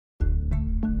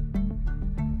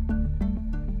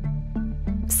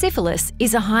Syphilis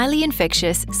is a highly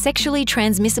infectious, sexually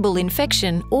transmissible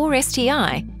infection or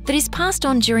STI that is passed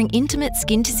on during intimate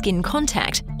skin-to-skin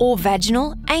contact or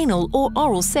vaginal, anal or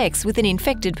oral sex with an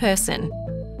infected person.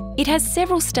 It has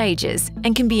several stages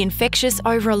and can be infectious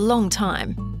over a long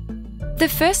time. The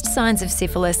first signs of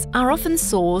syphilis are often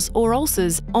sores or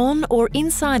ulcers on or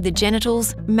inside the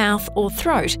genitals, mouth or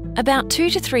throat about 2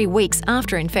 to 3 weeks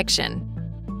after infection.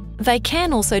 They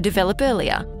can also develop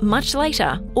earlier, much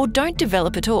later, or don't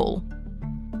develop at all.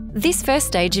 This first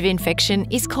stage of infection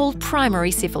is called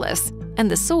primary syphilis, and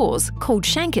the sores, called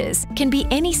chancres, can be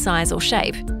any size or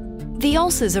shape. The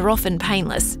ulcers are often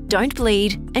painless, don't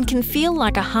bleed, and can feel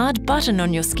like a hard button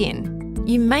on your skin.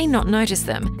 You may not notice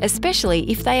them,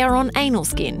 especially if they are on anal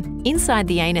skin, inside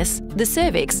the anus, the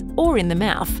cervix, or in the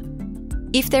mouth.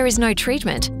 If there is no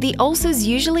treatment, the ulcers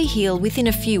usually heal within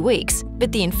a few weeks,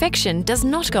 but the infection does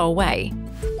not go away.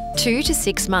 2 to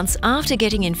 6 months after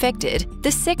getting infected,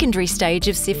 the secondary stage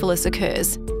of syphilis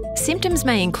occurs. Symptoms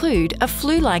may include a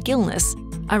flu-like illness,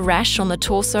 a rash on the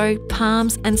torso,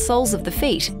 palms and soles of the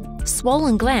feet,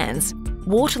 swollen glands,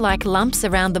 water-like lumps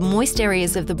around the moist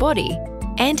areas of the body,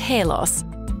 and hair loss.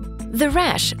 The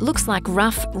rash looks like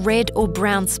rough red or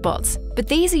brown spots, but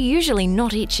these are usually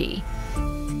not itchy.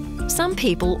 Some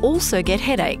people also get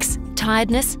headaches,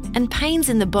 tiredness, and pains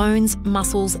in the bones,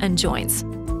 muscles, and joints.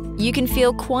 You can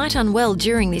feel quite unwell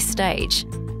during this stage.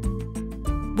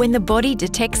 When the body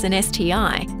detects an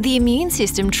STI, the immune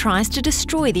system tries to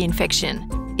destroy the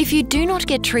infection. If you do not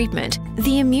get treatment,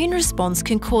 the immune response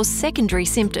can cause secondary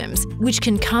symptoms, which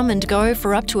can come and go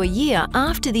for up to a year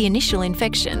after the initial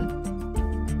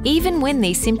infection. Even when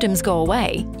these symptoms go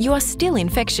away, you are still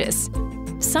infectious.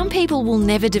 Some people will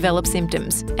never develop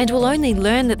symptoms and will only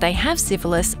learn that they have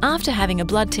syphilis after having a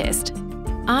blood test.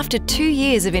 After 2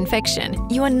 years of infection,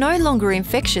 you are no longer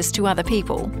infectious to other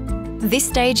people. This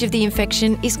stage of the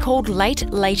infection is called late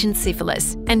latent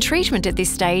syphilis, and treatment at this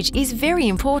stage is very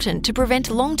important to prevent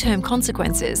long-term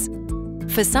consequences.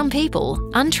 For some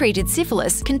people, untreated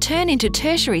syphilis can turn into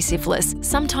tertiary syphilis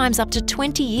sometimes up to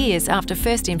 20 years after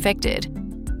first infected.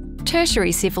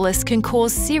 Tertiary syphilis can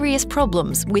cause serious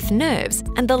problems with nerves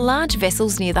and the large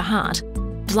vessels near the heart.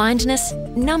 Blindness,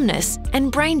 numbness,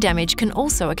 and brain damage can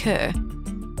also occur.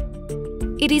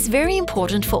 It is very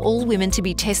important for all women to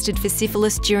be tested for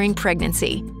syphilis during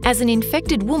pregnancy, as an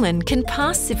infected woman can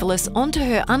pass syphilis onto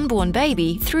her unborn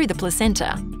baby through the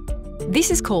placenta.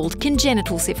 This is called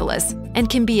congenital syphilis and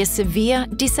can be a severe,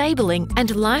 disabling,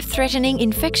 and life-threatening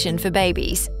infection for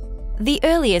babies. The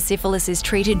earlier syphilis is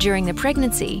treated during the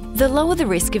pregnancy, the lower the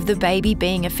risk of the baby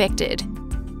being affected.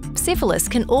 Syphilis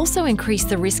can also increase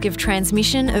the risk of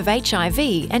transmission of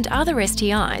HIV and other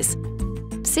STIs.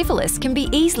 Syphilis can be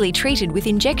easily treated with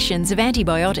injections of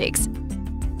antibiotics.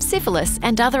 Syphilis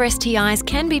and other STIs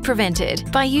can be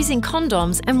prevented by using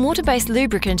condoms and water-based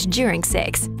lubricant during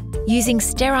sex, using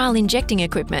sterile injecting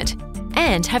equipment,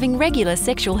 and having regular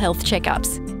sexual health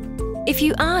checkups. If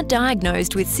you are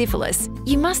diagnosed with syphilis,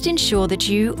 you must ensure that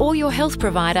you or your health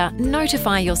provider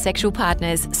notify your sexual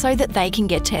partners so that they can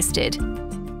get tested.